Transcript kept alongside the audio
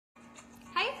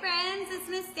it's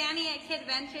Miss Danny at Kite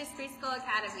Ventures Preschool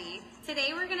Academy. Today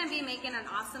we're going to be making an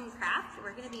awesome craft.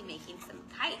 We're going to be making some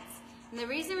kites. And the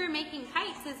reason we're making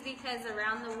kites is because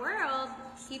around the world,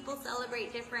 people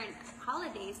celebrate different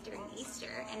holidays during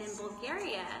Easter. And in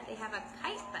Bulgaria, they have a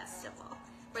Kite Festival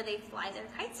where they fly their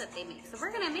kites that they make. So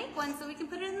we're going to make one so we can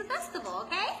put it in the festival,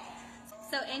 okay?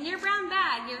 So in your brown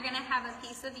bag, you're going to have a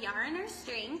piece of yarn or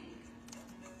string,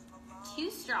 2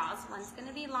 straws, one's going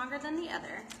to be longer than the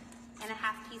other, and a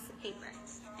half piece of paper.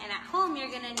 And at home, you're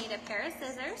going to need a pair of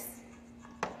scissors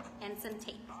and some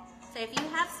tape. So if you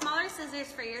have smaller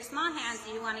scissors for your small hands,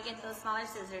 you want to get those smaller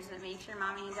scissors, but make sure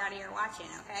mommy and daddy are watching,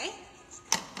 okay?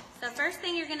 So first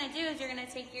thing you're going to do is you're going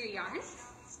to take your yarn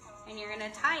and you're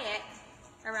going to tie it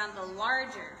around the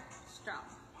larger straw,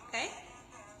 okay?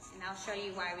 And I'll show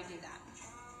you why we do that.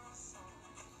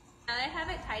 Now that I have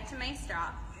it tied to my straw,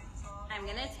 I'm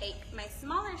going to take my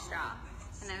smaller straw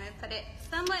and I'm going to put it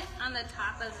somewhat on the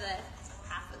top of the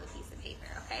half of the piece of paper,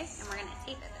 okay? And we're going to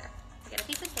tape it there. So get a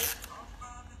piece of tape.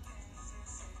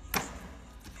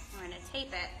 We're going to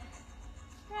tape it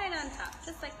right on top,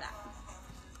 just like that.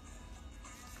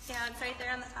 See how it's right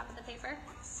there on the top of the paper?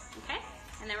 Okay?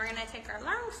 And then we're going to take our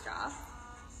long straw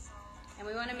and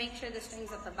we want to make sure the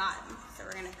string's at the bottom. So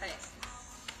we're going to put it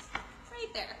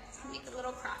right there. Make a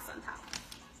little cross on top.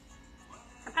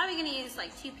 I'm probably going to use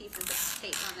like 2 pieces of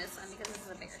tape on this one because this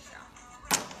is a bigger straw.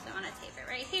 So I want to tape it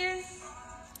right here.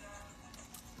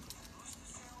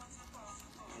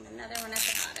 And another one at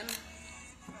the bottom.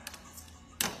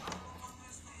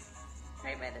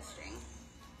 Right by the string.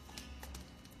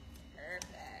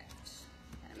 Perfect.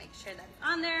 Gotta make sure that's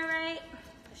on there right.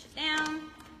 Push it down.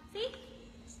 See?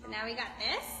 So now we got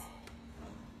this.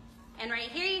 And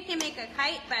right here you can make a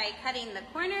kite by cutting the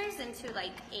corners into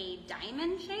like a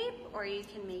diamond shape, or you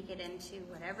can make it into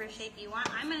whatever shape you want.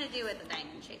 I'm gonna do it the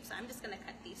diamond shape, so I'm just gonna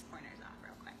cut these corners off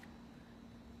real quick.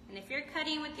 And if you're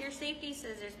cutting with your safety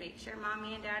scissors, make sure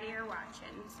mommy and daddy are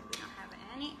watching so we don't have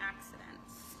any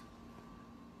accidents.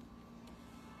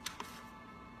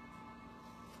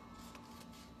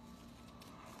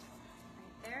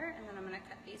 Right there, and then I'm gonna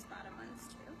cut these bottom ones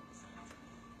too.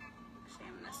 Actually,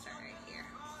 I'm gonna start right here.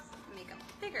 Make a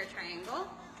bigger triangle.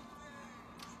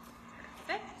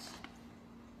 Perfect.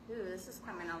 Ooh, this is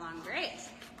coming along great.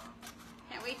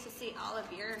 Can't wait to see all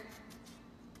of your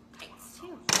kites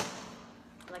too.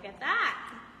 Look at that.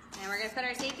 And we're gonna put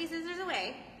our safety scissors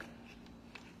away.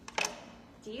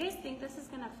 Do you guys think this is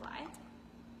gonna fly?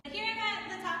 Here I'm at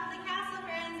the top of the castle,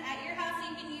 friends. At your house,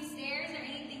 you can use stairs or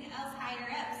anything else higher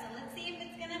up.